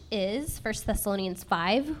is 1 Thessalonians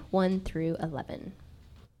 5, 1 through 11.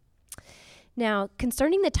 Now,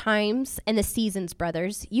 concerning the times and the seasons,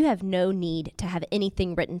 brothers, you have no need to have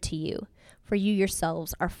anything written to you, for you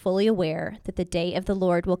yourselves are fully aware that the day of the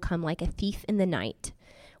Lord will come like a thief in the night.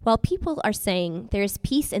 While people are saying there is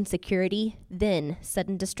peace and security, then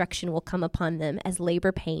sudden destruction will come upon them as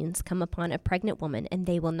labor pains come upon a pregnant woman, and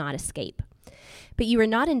they will not escape. But you are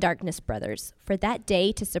not in darkness, brothers, for that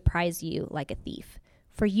day to surprise you like a thief.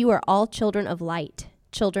 For you are all children of light,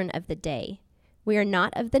 children of the day. We are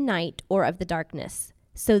not of the night or of the darkness.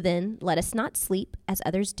 So then, let us not sleep as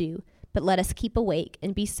others do, but let us keep awake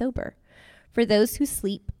and be sober. For those who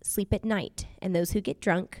sleep, sleep at night, and those who get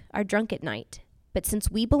drunk are drunk at night. But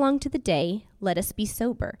since we belong to the day, let us be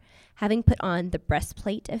sober, having put on the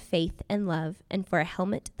breastplate of faith and love, and for a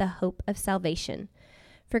helmet the hope of salvation.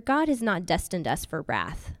 For God has not destined us for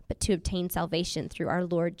wrath, but to obtain salvation through our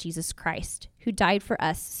Lord Jesus Christ, who died for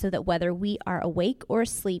us so that whether we are awake or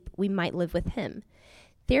asleep, we might live with him.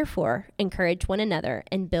 Therefore, encourage one another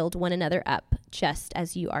and build one another up, just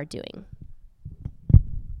as you are doing.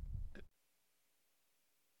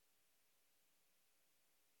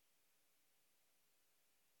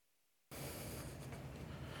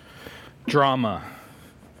 Drama,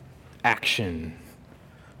 action,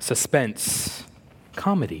 suspense,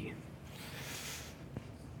 comedy.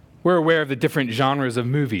 We're aware of the different genres of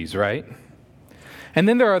movies, right? And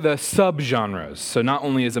then there are the subgenres. So not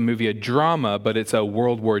only is a movie a drama, but it's a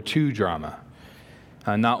World War II drama.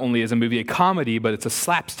 Not only is a movie a comedy, but it's a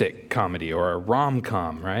slapstick comedy or a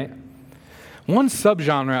rom-com, right? One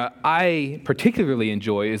subgenre I particularly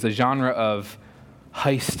enjoy is the genre of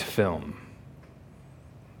heist film.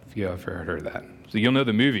 If you ever heard of that. So you'll know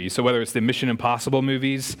the movie. So whether it's the Mission Impossible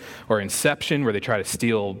movies or Inception, where they try to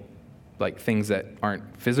steal like things that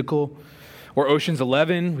aren't physical, or Ocean's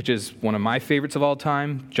 11, which is one of my favorites of all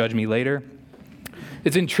time, judge me later.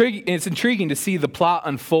 It's intriguing to see the plot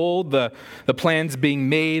unfold, the plans being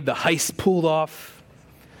made, the heist pulled off.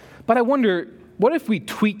 But I wonder, what if we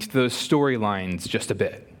tweaked those storylines just a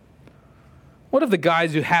bit? What if the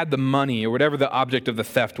guys who had the money, or whatever the object of the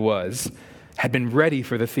theft was, had been ready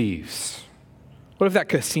for the thieves? What if that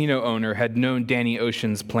casino owner had known Danny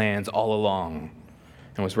Ocean's plans all along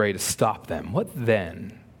and was ready to stop them? What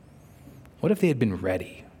then? What if they had been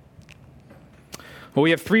ready? Well,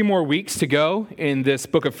 we have 3 more weeks to go in this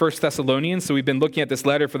book of 1 Thessalonians, so we've been looking at this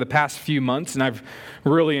letter for the past few months, and I've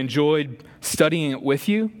really enjoyed studying it with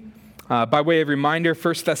you. By way of reminder,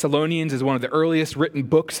 1 Thessalonians is one of the earliest written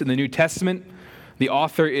books in the New Testament. The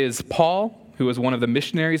author is Paul, who was one of the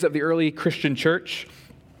missionaries of the early Christian church.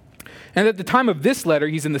 And at the time of this letter,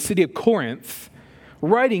 he's in the city of Corinth,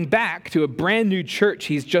 writing back to a brand new church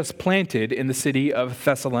he's just planted in the city of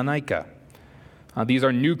Thessalonica. These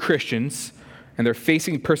are new Christians, and they're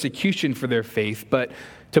facing persecution for their faith, but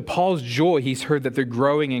to Paul's joy, he's heard that they're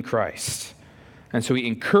growing in Christ. And so he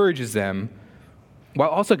encourages them while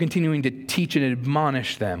also continuing to teach and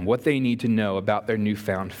admonish them what they need to know about their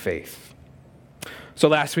newfound faith. So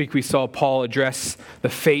last week we saw Paul address the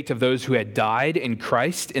fate of those who had died in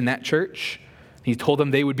Christ in that church. He told them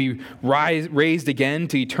they would be raised again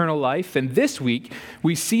to eternal life. And this week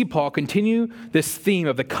we see Paul continue this theme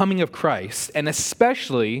of the coming of Christ, and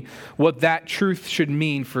especially what that truth should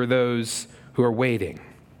mean for those who are waiting.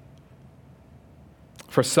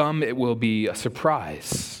 For some it will be a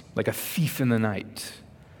surprise, like a thief in the night.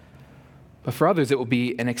 But for others it will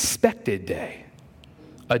be an expected day,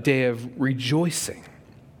 a day of rejoicing.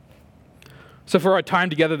 So for our time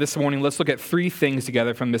together this morning, let's look at 3 things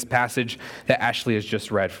together from this passage that Ashley has just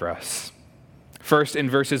read for us. First, in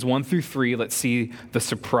verses 1 through 3, let's see the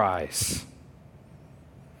surprise.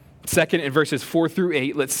 Second, in verses 4 through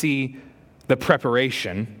 8, let's see the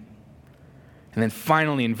preparation. And then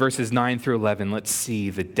finally, in verses 9 through 11, let's see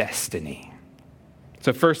the destiny.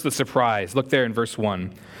 So first, the surprise. Look there in verse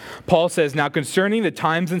 1. Paul says, "Now concerning the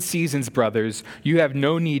times and seasons, brothers, you have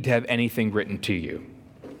no need to have anything written to you."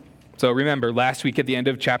 So remember, last week at the end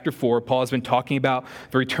of chapter 4, Paul has been talking about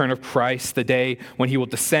the return of Christ, the day when he will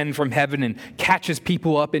descend from heaven and catch his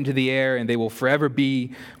people up into the air, and they will forever be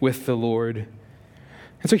with the Lord.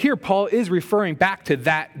 And so here Paul is referring back to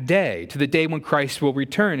that day, to the day when Christ will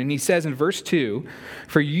return. And he says in verse 2,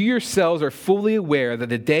 "For you yourselves are fully aware that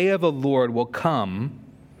the day of the Lord will come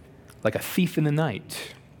like a thief in the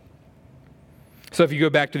night." So if you go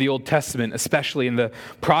back to the Old Testament, especially in the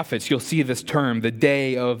prophets, you'll see this term, the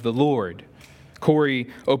day of the Lord. Corey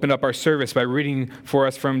opened up our service by reading for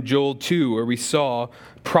us from Joel 2, where we saw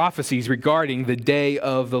prophecies regarding the day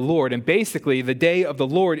of the Lord. And basically, the day of the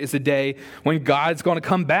Lord is the day when God's going to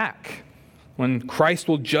come back, when Christ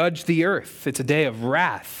will judge the earth. It's a day of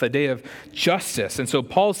wrath, a day of justice. And so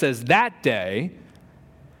Paul says that day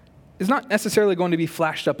is not necessarily going to be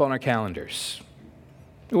flashed up on our calendars.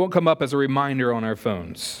 It won't come up as a reminder on our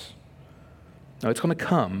phones. No, it's going to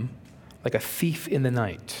come like a thief in the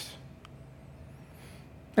night.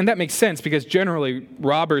 And that makes sense because generally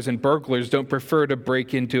robbers and burglars don't prefer to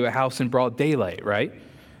break into a house in broad daylight, right?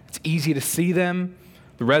 It's easy to see them.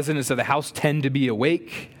 The residents of the house tend to be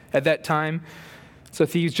awake at that time. So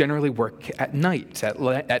thieves generally work at night.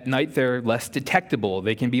 At night, they're less detectable.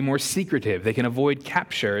 They can be more secretive. They can avoid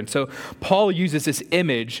capture. And so Paul uses this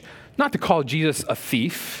image not to call Jesus a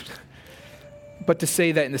thief, but to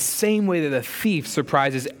say that in the same way that a thief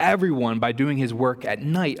surprises everyone by doing his work at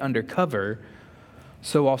night under cover,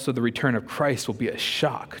 so also the return of Christ will be a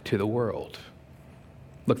shock to the world.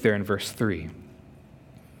 Look there in verse 3.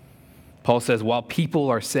 Paul says, while people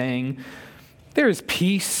are saying there is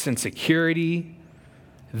peace and security,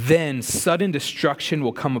 then sudden destruction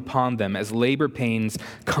will come upon them as labor pains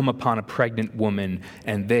come upon a pregnant woman,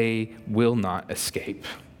 and they will not escape.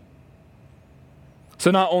 So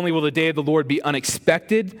not only will the day of the Lord be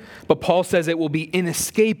unexpected, but Paul says it will be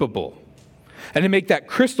inescapable. And to make that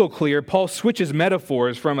crystal clear, Paul switches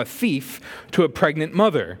metaphors from a thief to a pregnant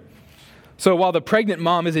mother. So while the pregnant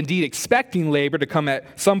mom is indeed expecting labor to come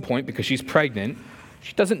at some point because she's pregnant,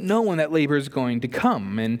 she doesn't know when that labor is going to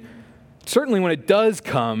come. And certainly when it does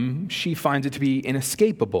come, she finds it to be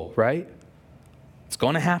inescapable, right? It's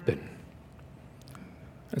going to happen.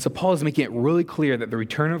 And so Paul is making it really clear that the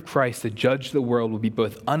return of Christ to judge the world will be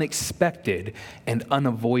both unexpected and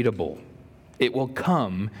unavoidable. It will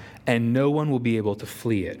come, and no one will be able to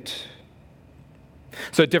flee it.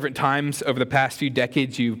 So at different times over the past few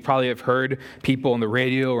decades, you probably have heard people on the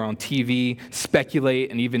radio or on TV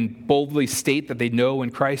speculate and even boldly state that they know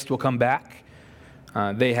when Christ will come back.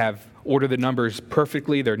 They have ordered the numbers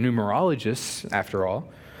perfectly. They're numerologists, after all.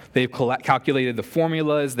 They've calculated the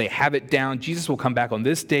formulas. They have it down. Jesus will come back on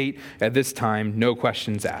this date at this time, no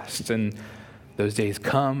questions asked. And those days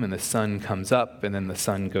come, and the sun comes up, and then the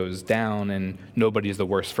sun goes down, and nobody is the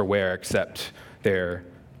worse for wear except their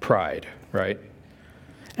pride, right?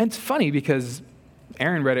 And it's funny because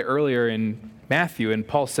Aaron read it earlier in Matthew, and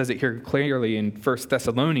Paul says it here clearly in 1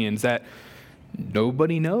 Thessalonians, that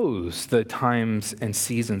nobody knows the times and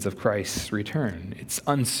seasons of Christ's return. It's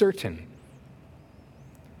uncertain.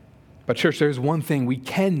 But church, there's one thing we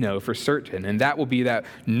can know for certain, and that will be that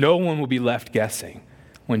no one will be left guessing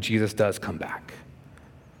when Jesus does come back.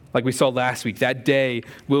 Like we saw last week, that day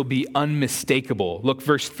will be unmistakable. Look,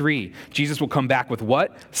 verse 3, Jesus will come back with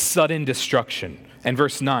what? Sudden destruction. And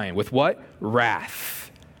verse 9, with what?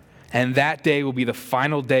 Wrath. And that day will be the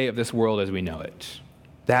final day of this world as we know it.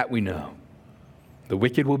 That we know. The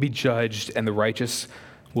wicked will be judged, and the righteous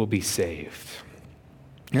will be saved.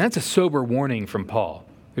 And that's a sober warning from Paul.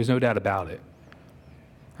 There's no doubt about it.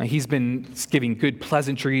 He's been giving good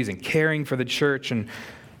pleasantries and caring for the church, and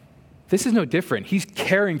this is no different. He's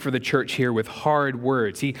caring for the church here with hard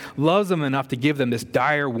words. He loves them enough to give them this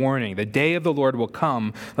dire warning. The day of the Lord will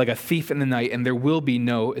come like a thief in the night, and there will be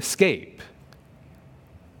no escape.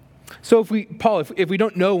 So if we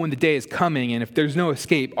don't know when the day is coming, and if there's no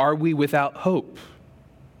escape, are we without hope?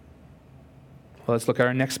 Well, let's look at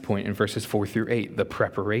our next point in verses 4 through 8, the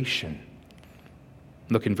preparation.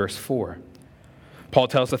 Look in verse 4. Paul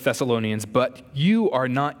tells the Thessalonians, "But you are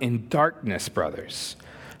not in darkness, brothers,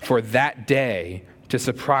 for that day to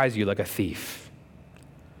surprise you like a thief."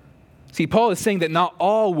 See, Paul is saying that not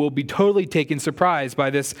all will be totally taken surprise by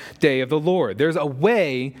this day of the Lord. There's a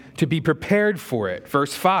way to be prepared for it.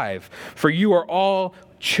 Verse 5, "For you are all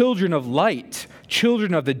children of light,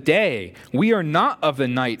 children of the day. We are not of the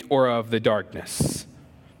night or of the darkness."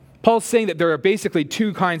 Paul's saying that there are basically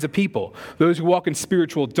two kinds of people, those who walk in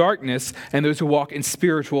spiritual darkness and those who walk in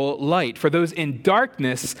spiritual light. For those in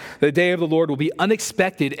darkness, the day of the Lord will be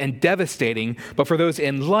unexpected and devastating, but for those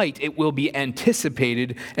in light, it will be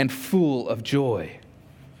anticipated and full of joy.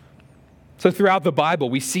 So throughout the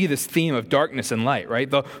Bible, we see this theme of darkness and light,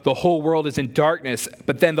 right? The whole world is in darkness,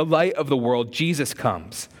 but then the light of the world, Jesus,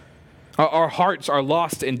 comes. Our hearts are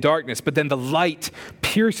lost in darkness, but then the light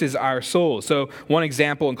pierces our souls. So one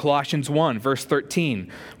example in Colossians 1, verse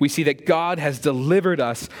 13, we see that God has delivered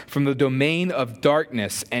us from the domain of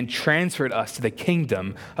darkness and transferred us to the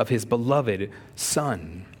kingdom of his beloved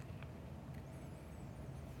Son.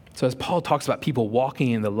 So as Paul talks about people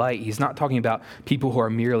walking in the light, he's not talking about people who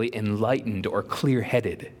are merely enlightened or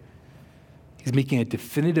clear-headed. He's making a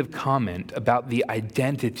definitive comment about the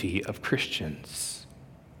identity of Christians.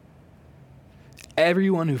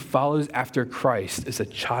 Everyone who follows after Christ is a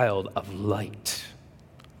child of light.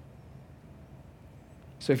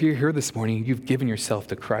 So if you're here this morning, you've given yourself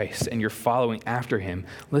to Christ and you're following after him,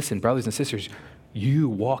 listen, brothers and sisters, you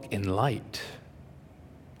walk in light.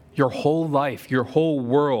 Your whole life, your whole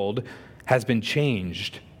world has been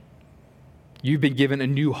changed. You've been given a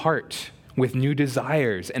new heart with new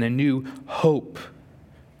desires and a new hope.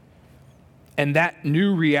 And that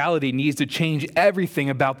new reality needs to change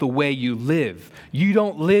everything about the way you live. You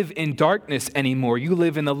don't live in darkness anymore. You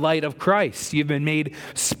live in the light of Christ. You've been made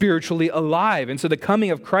spiritually alive. And so the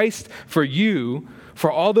coming of Christ for you,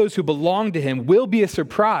 for all those who belong to him, will be a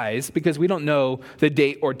surprise because we don't know the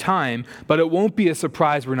date or time, but it won't be a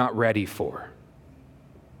surprise we're not ready for.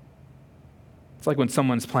 It's like when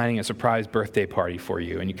someone's planning a surprise birthday party for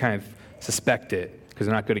you and you kind of suspect it because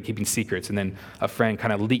they're not good at keeping secrets, and then a friend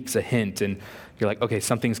kind of leaks a hint and you're like, okay,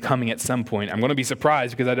 something's coming at some point. I'm going to be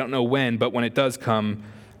surprised because I don't know when, but when it does come,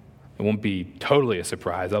 it won't be totally a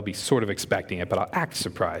surprise. I'll be sort of expecting it, but I'll act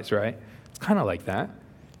surprised, right? It's kind of like that.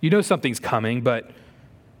 You know something's coming, but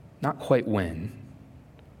not quite when.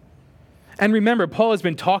 And remember, Paul has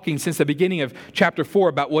been talking since the beginning of chapter 4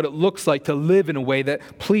 about what it looks like to live in a way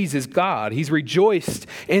that pleases God. He's rejoiced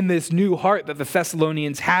in this new heart that the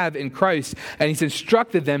Thessalonians have in Christ, and he's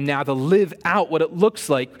instructed them now to live out what it looks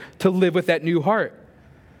like to live with that new heart.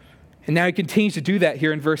 And now he continues to do that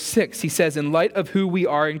here in verse 6. He says, in light of who we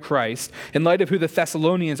are in Christ, in light of who the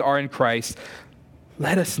Thessalonians are in Christ,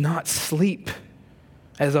 let us not sleep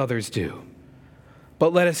as others do,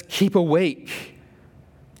 but let us keep awake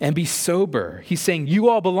and be sober. He's saying, you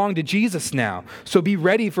all belong to Jesus now, so be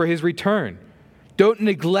ready for his return. Don't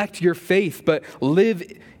neglect your faith, but live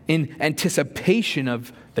in anticipation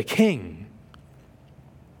of the King.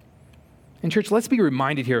 And church, let's be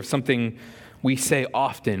reminded here of something we say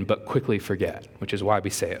often but quickly forget, which is why we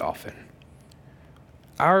say it often.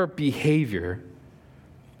 Our behavior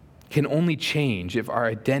can only change if our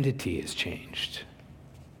identity is changed.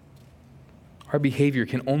 Our behavior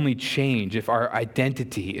can only change if our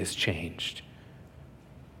identity is changed.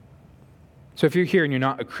 So if you're here and you're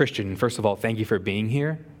not a Christian, first of all, thank you for being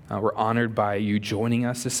here. We're honored by you joining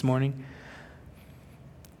us this morning.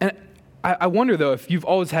 And I wonder, though, if you've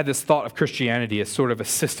always had this thought of Christianity as sort of a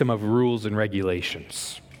system of rules and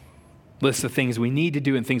regulations. Lists of things we need to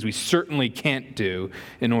do and things we certainly can't do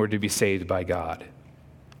in order to be saved by God.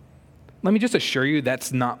 Let me just assure you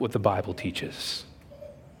that's not what the Bible teaches.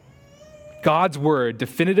 God's word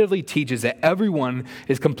definitively teaches that everyone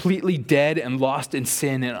is completely dead and lost in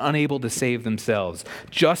sin and unable to save themselves,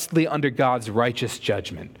 justly under God's righteous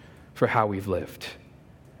judgment for how we've lived.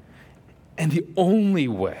 And the only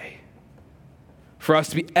way for us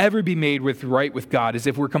to ever be made right with God is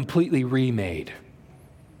if we're completely remade.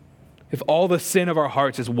 If all the sin of our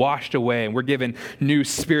hearts is washed away and we're given new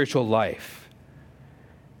spiritual life.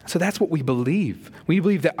 So that's what we believe. We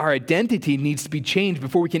believe that our identity needs to be changed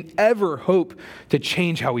before we can ever hope to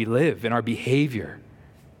change how we live and our behavior.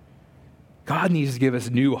 God needs to give us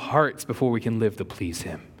new hearts before we can live to please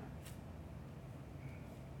him.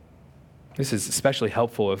 This is especially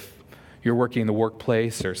helpful if you're working in the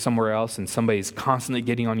workplace or somewhere else and somebody's constantly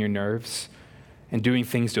getting on your nerves and doing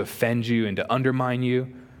things to offend you and to undermine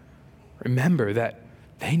you. Remember that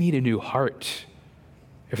they need a new heart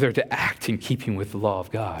if they're to act in keeping with the law of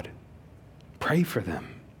God. Pray for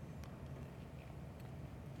them.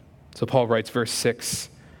 So Paul writes, verse 6,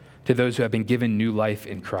 to those who have been given new life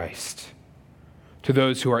in Christ, to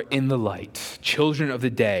those who are in the light, children of the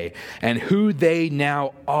day, and who they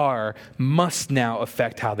now are must now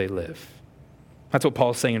affect how they live. That's what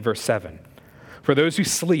Paul's saying in verse 7. For those who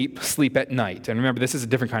sleep, sleep at night. And remember, this is a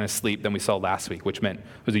different kind of sleep than we saw last week, which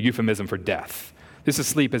was a euphemism for death. This is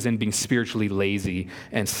sleep as in being spiritually lazy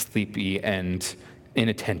and sleepy and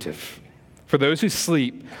inattentive. For those who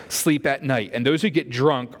sleep, sleep at night. And those who get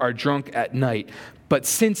drunk are drunk at night. But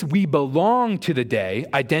since we belong to the day,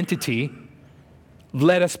 identity,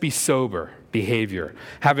 let us be sober, behavior,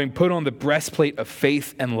 having put on the breastplate of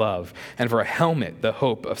faith and love, and for a helmet, the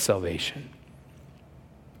hope of salvation.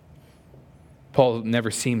 Paul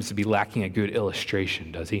never seems to be lacking a good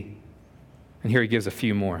illustration, does he? And here he gives a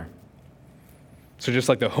few more. So just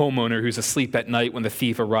like the homeowner who's asleep at night when the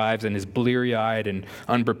thief arrives and is bleary-eyed and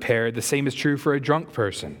unprepared, the same is true for a drunk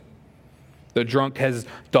person. The drunk has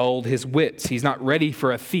dulled his wits. He's not ready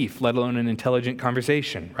for a thief, let alone an intelligent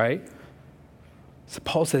conversation, right? So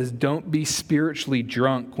Paul says, don't be spiritually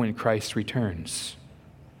drunk when Christ returns.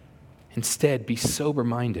 Instead, be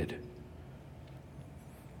sober-minded.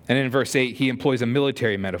 And in verse 8, he employs a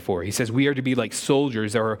military metaphor. He says we are to be like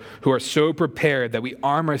soldiers who are so prepared that we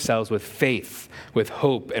arm ourselves with faith, with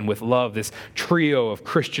hope, and with love, this trio of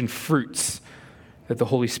Christian fruits that the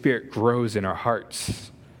Holy Spirit grows in our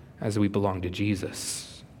hearts as we belong to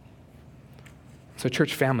Jesus. So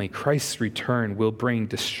church family, Christ's return will bring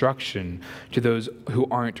destruction to those who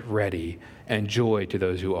aren't ready and joy to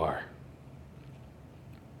those who are.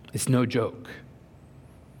 It's no joke.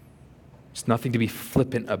 It's nothing to be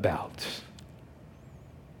flippant about.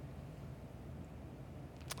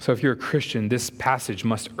 So if you're a Christian, this passage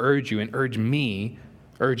must urge you and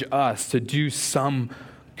urge us to do some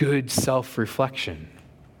good self-reflection.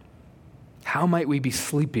 How might we be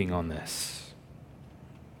sleeping on this?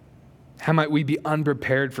 How might we be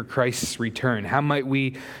unprepared for Christ's return? How might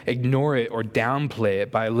we ignore it or downplay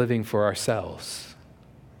it by living for ourselves?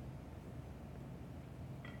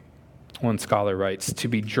 One scholar writes, to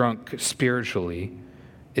be drunk spiritually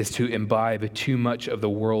is to imbibe too much of the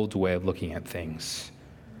world's way of looking at things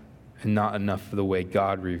and not enough of the way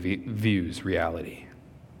God views reality.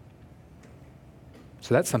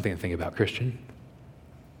 So that's something to think about, Christian.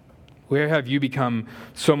 Where have you become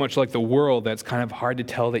so much like the world that's kind of hard to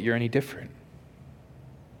tell that you're any different?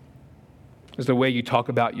 Is the way you talk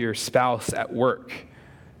about your spouse at work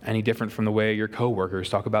any different from the way your coworkers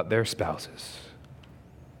talk about their spouses?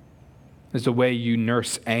 Is the way you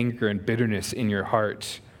nurse anger and bitterness in your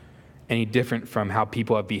heart any different from how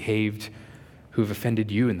people have behaved who've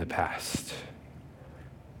offended you in the past?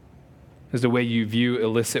 Is the way you view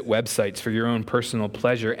illicit websites for your own personal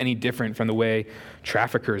pleasure any different from the way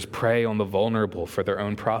traffickers prey on the vulnerable for their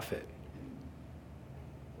own profit?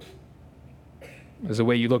 Is the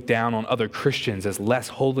way you look down on other Christians as less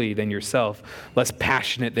holy than yourself, less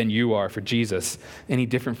passionate than you are for Jesus, any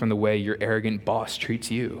different from the way your arrogant boss treats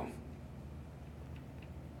you?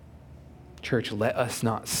 Church, let us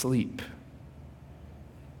not sleep.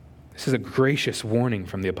 This is a gracious warning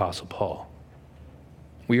from the Apostle Paul.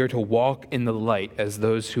 We are to walk in the light as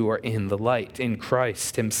those who are in the light, in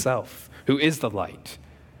Christ himself, who is the light.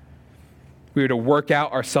 We are to work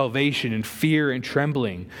out our salvation in fear and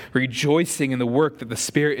trembling, rejoicing in the work that the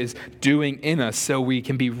Spirit is doing in us so we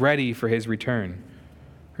can be ready for his return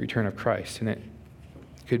of Christ. And it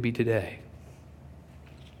could be today.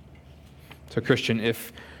 So Christian,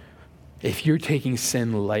 if you're taking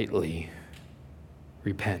sin lightly,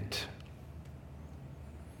 repent.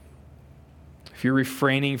 If you're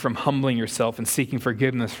refraining from humbling yourself and seeking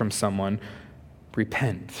forgiveness from someone,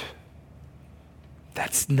 repent.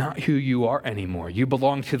 That's not who you are anymore. You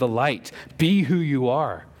belong to the light. Be who you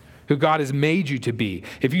are, who God has made you to be.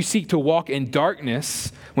 If you seek to walk in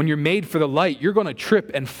darkness, when you're made for the light, you're going to trip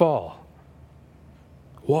and fall.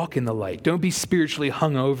 Walk in the light. Don't be spiritually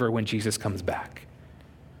hungover when Jesus comes back,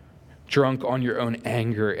 drunk on your own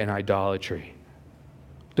anger and idolatry.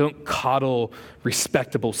 Don't coddle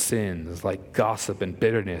respectable sins like gossip and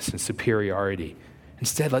bitterness and superiority.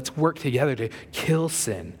 Instead, let's work together to kill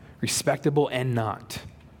sin, respectable and not.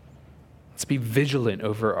 Let's be vigilant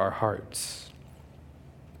over our hearts.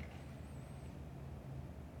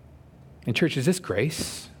 And church, is this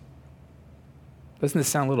grace? Doesn't this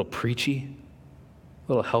sound a little preachy?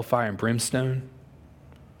 A little hellfire and brimstone?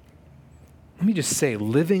 Let me just say,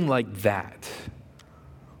 living like that,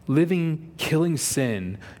 killing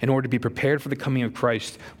sin in order to be prepared for the coming of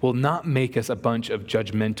Christ will not make us a bunch of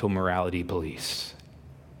judgmental morality police.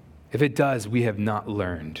 If it does, we have not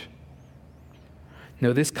learned.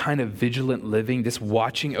 No, this kind of vigilant living, this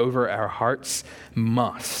watching over our hearts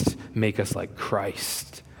must make us like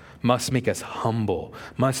Christ, must make us humble,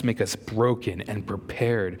 must make us broken and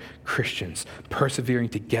prepared Christians, persevering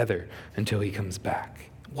together until he comes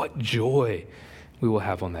back. What joy we will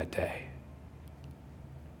have on that day.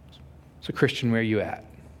 So Christian, where are you at?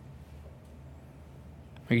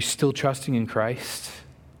 Are you still trusting in Christ?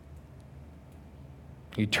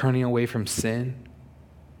 Are you turning away from sin?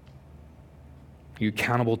 Are you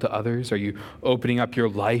accountable to others? Are you opening up your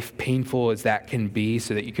life, painful as that can be,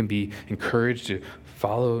 so that you can be encouraged to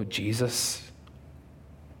follow Jesus?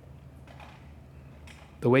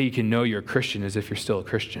 The way you can know you're a Christian is if you're still a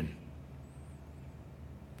Christian.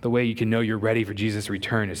 The way you can know you're ready for Jesus'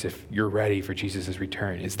 return is if you're ready for Jesus'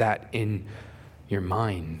 return. Is that in your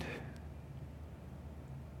mind?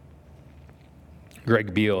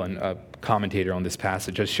 Greg Beale, a commentator on this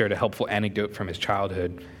passage, has shared a helpful anecdote from his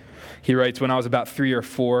childhood. He writes, when I was about 3 or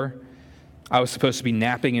 4, I was supposed to be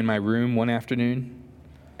napping in my room one afternoon.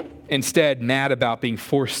 Instead, mad about being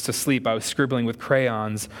forced to sleep, I was scribbling with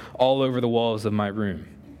crayons all over the walls of my room.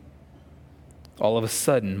 All of a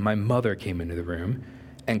sudden, my mother came into the room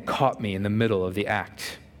and caught me in the middle of the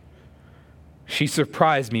act. She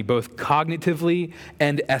surprised me both cognitively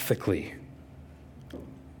and ethically.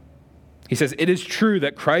 He says, it is true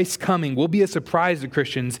that Christ's coming will be a surprise to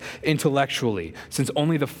Christians intellectually, since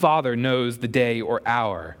only the Father knows the day or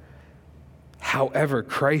hour. However,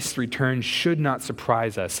 Christ's return should not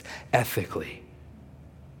surprise us ethically.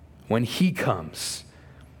 when he comes,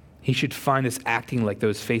 he should find us acting like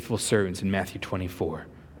those faithful servants in Matthew 24,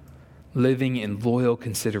 living in loyal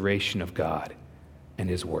consideration of God and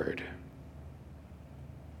his word.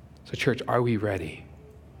 So church, are we ready?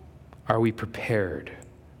 Are we prepared?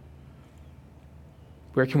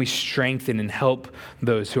 Where can we strengthen and help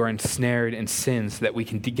those who are ensnared in sin so that we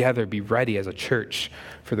can together be ready as a church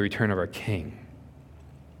for the return of our King?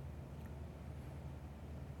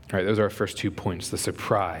 All right, those are our first 2 points, the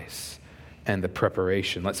surprise and the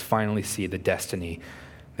preparation. Let's finally see the destiny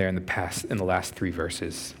there in the last 3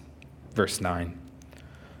 verses. Verse 9.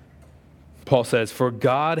 Paul says, "For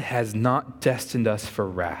God has not destined us for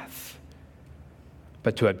wrath,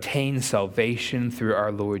 but to obtain salvation through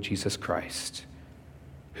our Lord Jesus Christ,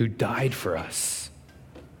 who died for us,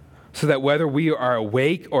 so that whether we are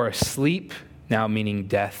awake or asleep," now meaning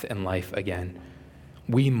death and life again,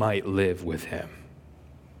 "we might live with him."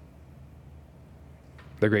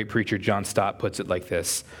 The great preacher John Stott puts it like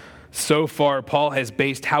this: "So far, Paul has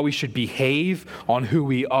based how we should behave on who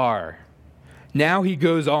we are. Now he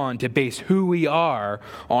goes on to base who we are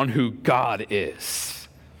on who God is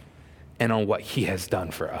and on what he has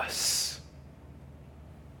done for us."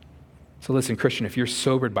 So listen, Christian, if you're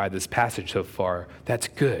sobered by this passage so far, that's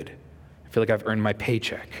good. I feel like I've earned my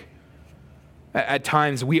paycheck. At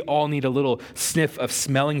times, we all need a little sniff of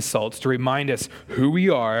smelling salts to remind us who we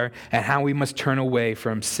are and how we must turn away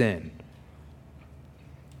from sin.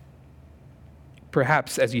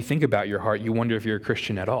 Perhaps as you think about your heart, you wonder if you're a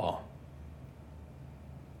Christian at all.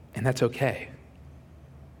 And that's okay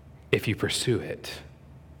if you pursue it.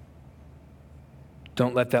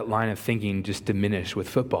 Don't let that line of thinking just diminish with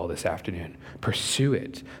football this afternoon. Pursue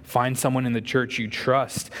it. Find someone in the church you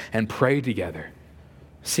trust and pray together.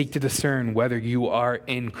 Seek to discern whether you are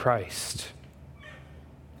in Christ.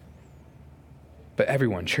 But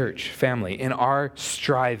everyone, church, family, in our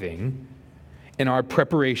striving, in our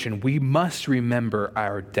preparation, we must remember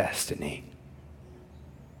our destiny.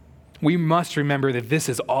 We must remember that this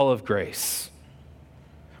is all of grace.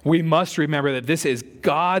 We must remember that this is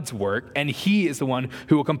God's work, and he is the one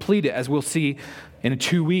who will complete it, as we'll see in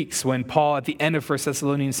 2 weeks when Paul at the end of 1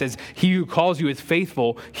 Thessalonians says, "He who calls you is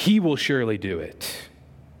faithful, he will surely do it."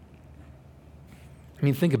 I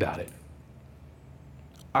mean, think about it.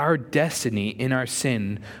 Our destiny in our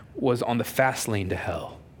sin was on the fast lane to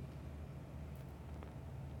hell.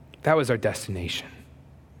 That was our destination.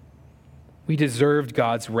 We deserved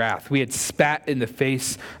God's wrath. We had spat in the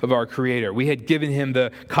face of our Creator. We had given him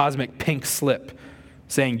the cosmic pink slip,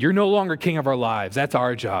 saying, "You're no longer king of our lives. That's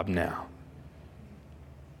our job now."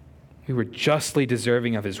 We were justly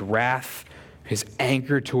deserving of his wrath, his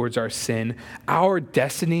anger towards our sin. Our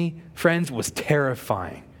destiny, friends, was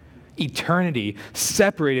terrifying. Eternity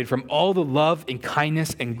separated from all the love and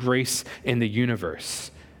kindness and grace in the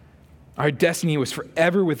universe. Our destiny was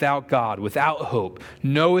forever without God, without hope,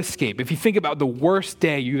 no escape. If you think about the worst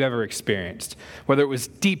day you've ever experienced, whether it was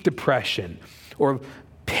deep depression or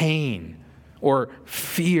pain or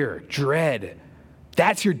fear, dread,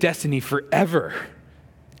 that's your destiny forever,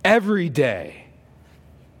 every day.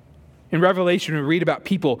 In Revelation, we read about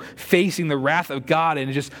people facing the wrath of God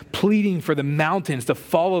and just pleading for the mountains to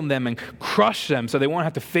fall on them and crush them so they won't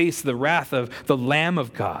have to face the wrath of the Lamb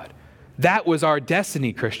of God. That was our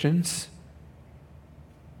destiny, Christians.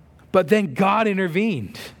 But then God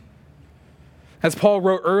intervened. As Paul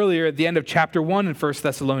wrote earlier at the end of chapter 1 in 1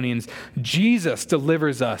 Thessalonians, Jesus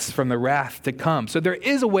delivers us from the wrath to come. So there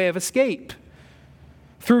is a way of escape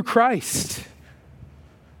through Christ.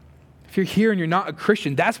 If you're here and you're not a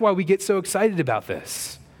Christian, that's why we get so excited about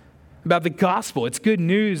this, about the gospel. It's good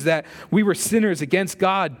news that we were sinners against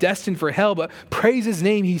God, destined for hell, but praise his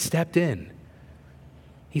name, he stepped in.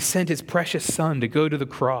 He sent his precious son to go to the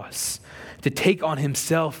cross, to take on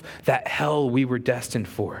himself that hell we were destined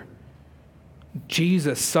for.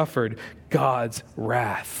 Jesus suffered God's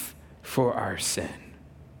wrath for our sin,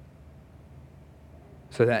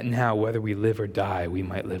 so that now, whether we live or die, we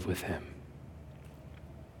might live with him.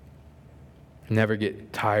 Never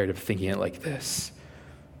get tired of thinking it like this.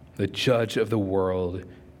 The judge of the world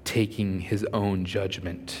taking his own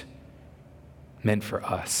judgment meant for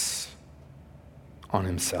us on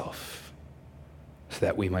himself so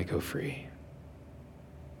that we might go free.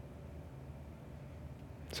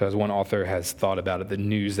 So as one author has thought about it, the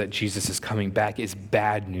news that Jesus is coming back is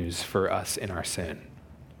bad news for us in our sin.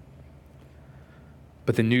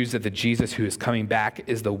 But the news that the Jesus who is coming back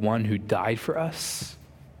is the one who died for us,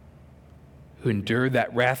 who endured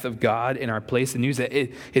that wrath of God in our place, the news that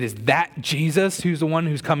it is that Jesus who's the one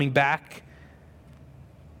who's coming back,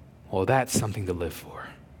 well, that's something to live for.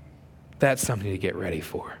 That's something to get ready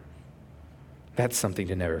for. That's something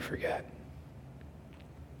to never forget.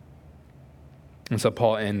 And so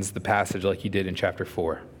Paul ends the passage like he did in chapter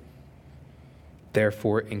 4.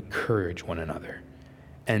 Therefore, encourage one another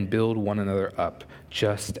and build one another up,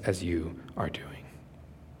 just as you are doing.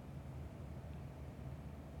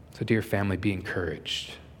 So, dear family, be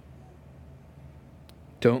encouraged.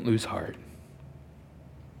 Don't lose heart.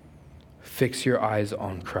 Fix your eyes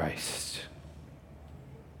on Christ.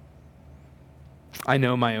 I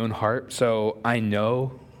know my own heart, so I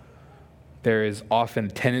know there is often a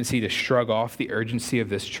tendency to shrug off the urgency of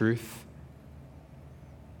this truth.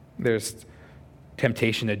 There's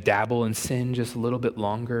temptation to dabble in sin just a little bit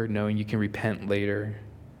longer, knowing you can repent later.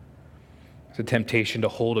 There's a temptation to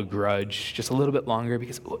hold a grudge just a little bit longer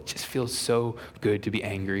because it just feels so good to be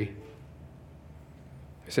angry.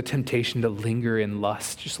 There's a temptation to linger in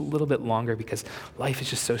lust just a little bit longer because life is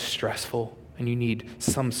just so stressful and you need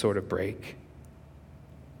some sort of break.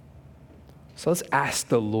 So let's ask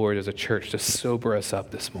the Lord as a church to sober us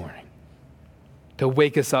up this morning, to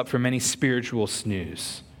wake us up from any spiritual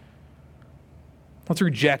snooze. Let's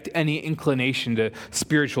reject any inclination to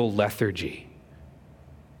spiritual lethargy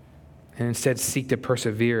and instead seek to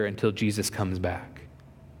persevere until Jesus comes back.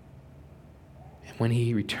 And when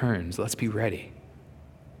he returns, let's be ready.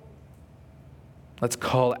 Let's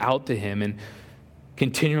call out to him and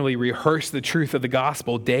continually rehearse the truth of the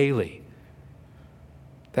gospel daily.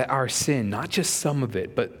 That our sin, not just some of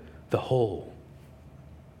it, but the whole,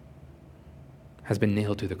 has been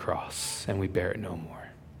nailed to the cross and we bear it no more.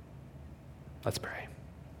 Let's pray.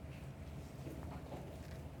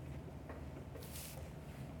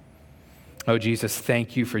 Oh, Jesus,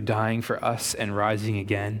 thank you for dying for us and rising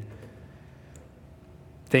again.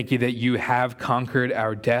 Thank you that you have conquered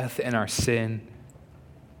our death and our sin.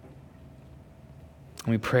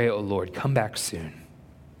 And we pray, oh Lord, come back soon.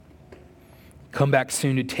 Come back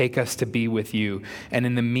soon to take us to be with you. And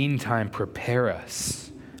in the meantime, prepare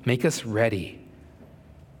us. Make us ready.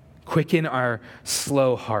 Quicken our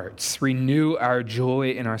slow hearts. Renew our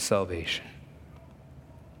joy in our salvation.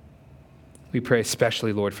 We pray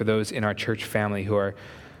especially, Lord, for those in our church family who are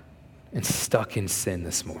stuck in sin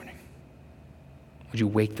this morning. Would you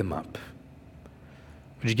wake them up?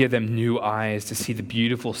 Would you give them new eyes to see the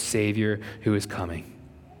beautiful Savior who is coming?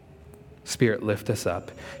 Spirit, lift us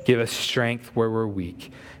up. Give us strength where we're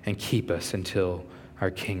weak and keep us until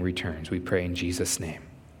our King returns. We pray in Jesus' name.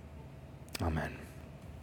 Amen.